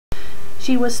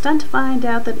She was stunned to find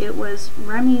out that it was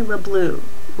Remy LeBeau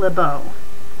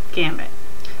Gambit.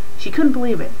 She couldn't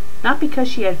believe it, not because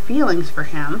she had feelings for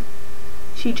him.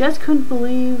 She just couldn't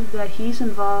believe that he's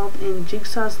involved in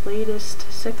Jigsaw's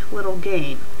latest sick little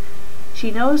game.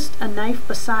 She noticed a knife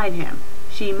beside him.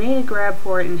 She made a grab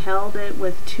for it and held it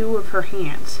with 2 of her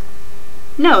hands.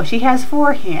 No, she has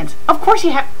 4 hands. Of course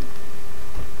you have...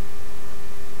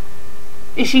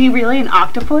 Is she really an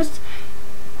octopus?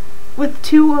 With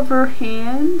 2 of her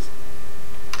hands?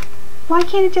 Why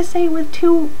can't it just say with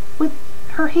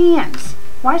her hands?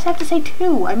 Why does it have to say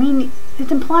 2? I mean,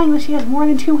 it's implying that she has more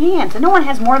than 2 hands. And no one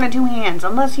has more than 2 hands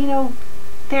unless, you know,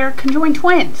 they're conjoined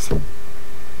twins.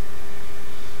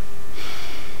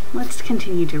 Let's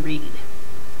continue to read.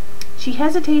 She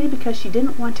hesitated because she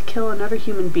didn't want to kill another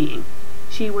human being.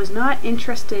 She was not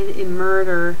interested in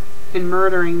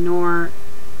murdering, nor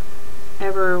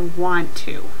ever want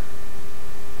to.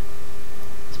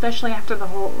 Especially after the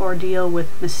whole ordeal with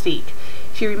Mystique.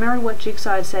 She remembered what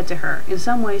Jigsaw had said to her. In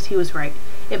some ways, he was right.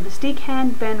 If Mystique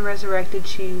hadn't been resurrected,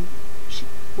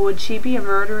 would she be a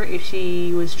murderer if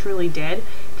she was truly dead?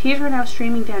 Tears were now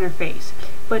streaming down her face,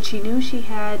 but she knew she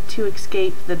had to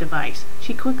escape the device.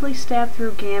 She quickly stabbed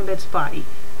through Gambit's body,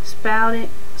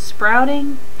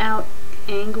 sprouting out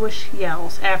anguish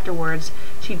yells. Afterwards,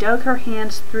 she dug her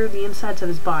hands through the insides of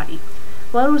his body.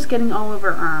 Blood was getting all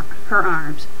over her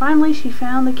arms. Finally, she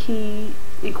found the key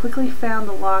and quickly found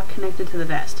the lock connected to the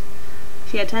vest.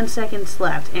 She had 10 seconds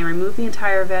left and removed the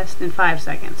entire vest in 5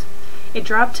 seconds. It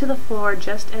dropped to the floor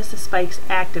just as the spikes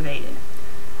activated.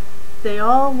 They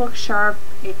all looked sharp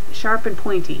and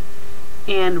pointy,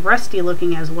 and rusty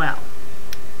looking as well.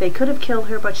 They could have killed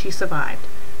her, but she survived.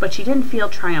 But she didn't feel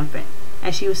triumphant,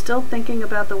 as she was still thinking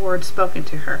about the words spoken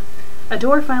to her. A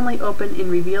door finally opened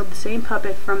and revealed the same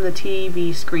puppet from the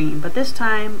TV screen, but this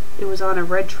time it was on a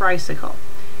red tricycle.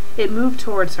 It moved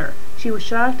towards her. She was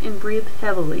shocked and breathed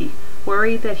heavily,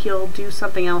 worried that he'll do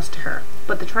something else to her.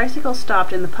 But the tricycle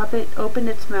stopped and the puppet opened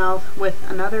its mouth with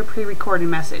another pre-recorded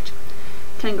message.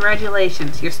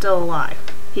 Congratulations, you're still alive.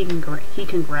 He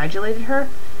congratulated her?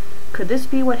 Could this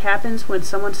be what happens when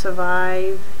someone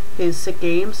survives his sick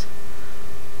games?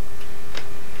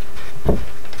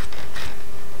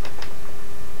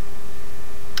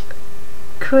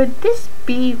 Could this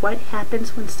be what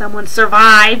happens when someone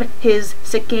survives his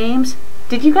sick games?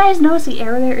 Did you guys notice the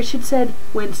error there? It should said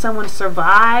when someone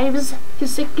survives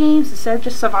his sick games instead of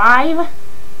just survive.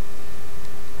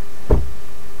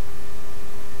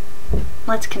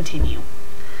 Let's continue.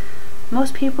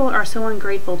 Most people are so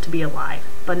ungrateful to be alive,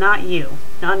 but not you.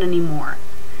 Not anymore.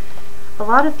 A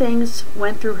lot of things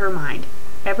went through her mind.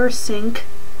 Ever sink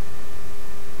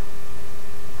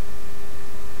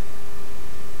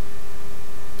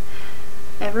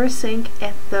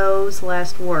at those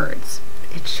last words.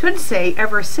 It should say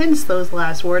ever since those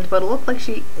last words, but it looked like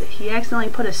he accidentally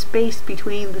put a space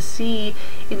between the C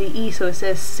and the E, so it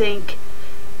says sink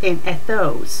and at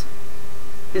those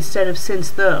instead of since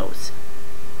those.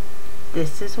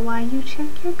 This is why you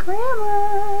check your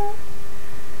grammar.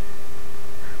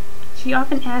 She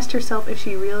often asked herself if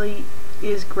she really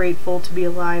is grateful to be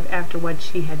alive after what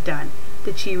she had done.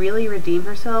 Did she really redeem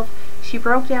herself? She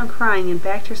broke down crying and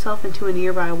backed herself into a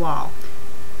nearby wall.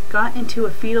 Got into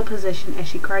a fetal position as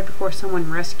she cried before someone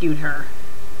rescued her.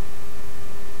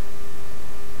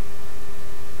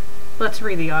 Let's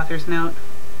read the author's note.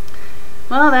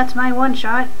 Well, that's my one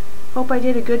shot. Hope I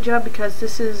did a good job because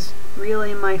this is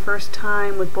really my first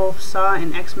time with both Saw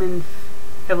and X-Men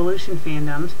Evolution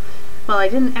fandoms. Well, I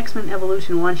did an X-Men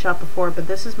Evolution one-shot before, but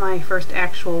this is my first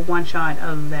actual one-shot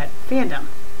of that fandom.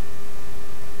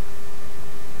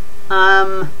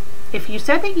 If you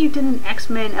said that you did an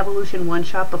X-Men Evolution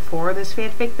one-shot before this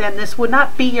fanfic, then this would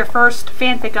not be your first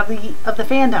fanfic of the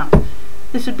fandom.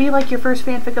 This would be like your first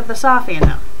fanfic of the Saw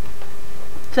fandom.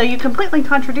 So you completely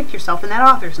contradict yourself in that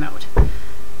author's note.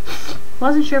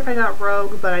 Wasn't sure if I got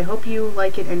rogue, but I hope you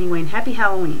like it anyway, and happy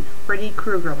Halloween. Freddy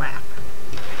Krueger laugh.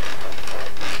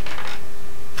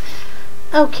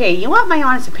 Okay, you want my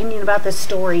honest opinion about this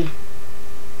story?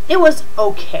 It was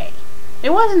okay.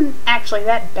 It wasn't actually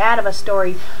that bad of a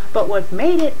story, but what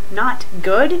made it not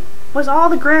good was all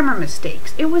the grammar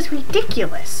mistakes. It was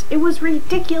ridiculous. It was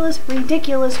ridiculous,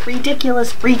 ridiculous,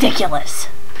 ridiculous, ridiculous.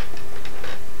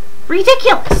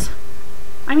 Ridiculous!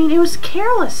 I mean, it was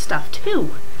careless stuff,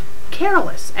 too.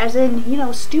 Careless, as in, you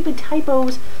know, stupid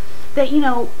typos that, you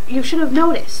know, you should have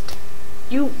noticed.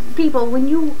 You people, when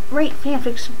you write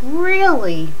fanfics,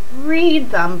 really read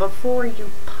them before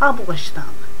you publish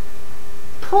them.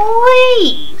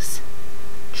 Please!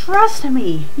 Trust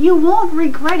me, you won't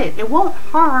regret it. It won't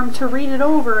harm to read it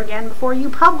over again before you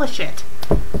publish it.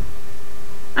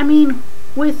 I mean,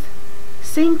 with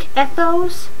sync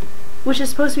ethos, which is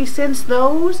supposed to be since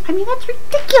those, I mean, that's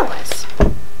ridiculous.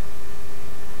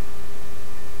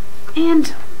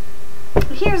 And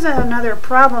here's another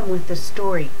problem with this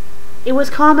story. It was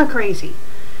comma crazy.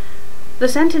 The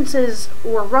sentences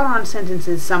were run-on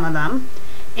sentences, some of them,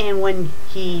 and when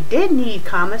he did need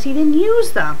commas, he didn't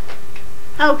use them.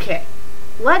 Okay,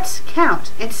 let's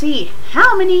count and see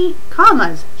how many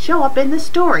commas show up in the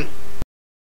story.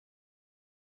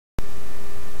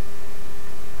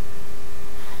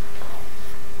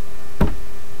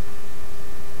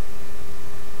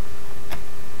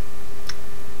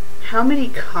 How many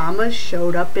commas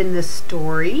showed up in the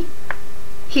story?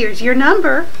 Here's your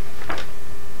number.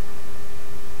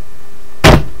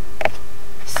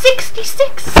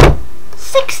 66,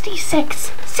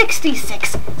 66,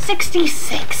 66,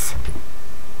 66.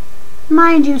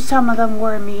 Mind you, some of them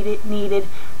were needed,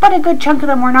 but a good chunk of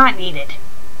them were not needed.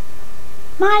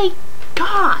 My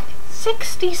God,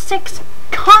 66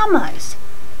 commas.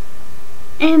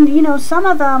 And, you know, some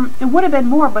of them, it would have been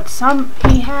more, but some,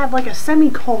 he had like a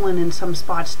semicolon in some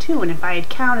spots too, and if I had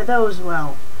counted those,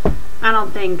 well, I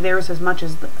don't think there's as much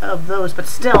as of those, but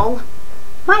still,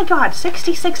 my God,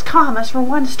 66 commas for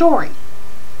one story.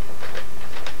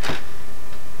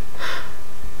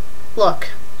 Look,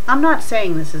 I'm not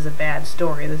saying this is a bad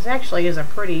story. This actually is a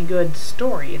pretty good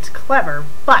story. It's clever,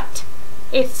 but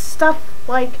it's stuff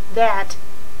like that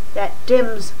that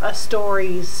dims a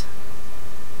story's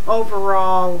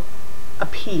overall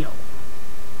appeal.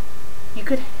 You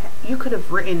could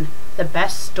have written the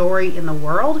best story in the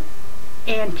world,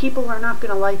 and people are not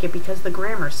going to like it because the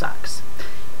grammar sucks.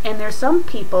 And there's some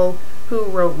people who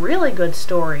wrote really good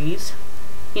stories,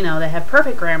 you know, that have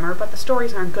perfect grammar, but the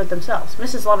stories aren't good themselves.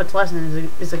 Mrs. Lovett's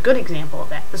Lesson is a good example of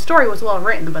that. The story was well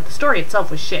written, but the story itself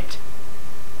was shit.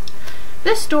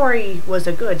 This story was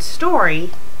a good story,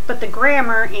 but the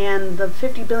grammar and the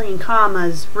 50 billion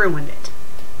commas ruined it.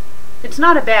 It's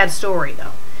not a bad story,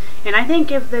 though. And I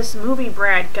think if this movie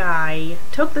brat guy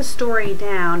took the story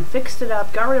down, fixed it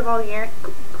up, got rid of all the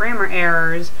grammar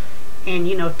errors, and,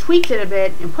 you know, tweaked it a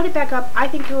bit and put it back up, I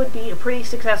think it would be a pretty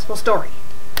successful story.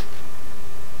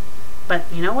 But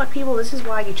you know what, people? This is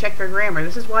why you check your grammar.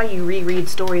 This is why you reread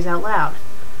stories out loud.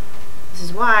 This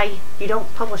is why you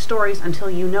don't publish stories until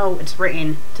you know it's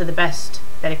written to the best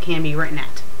that it can be written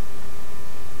at.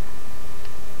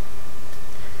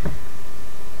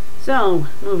 So,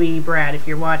 movie Brad, if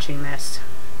you're watching this,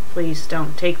 please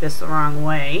don't take this the wrong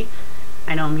way.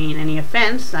 I don't mean any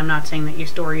offense. I'm not saying that your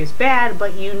story is bad,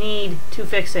 but you need to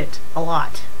fix it a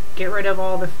lot. Get rid of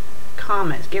all the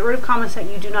commas. Get rid of commas that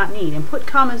you do not need, and put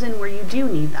commas in where you do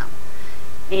need them.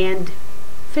 And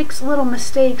fix little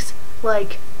mistakes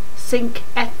like sync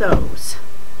ethos.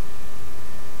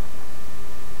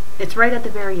 It's right at the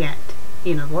very end.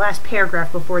 You know, the last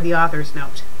paragraph before the author's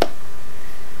note.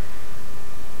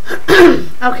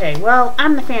 Okay, well,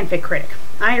 I'm the FanFic Critic.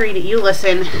 I read it, you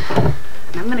listen, and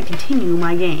I'm going to continue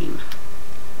my game.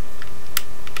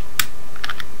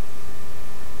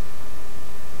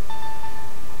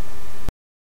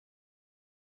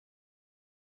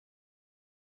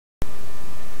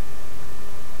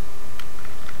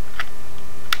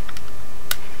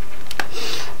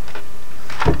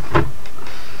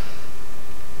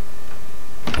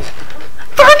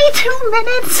 "32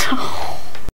 minutes?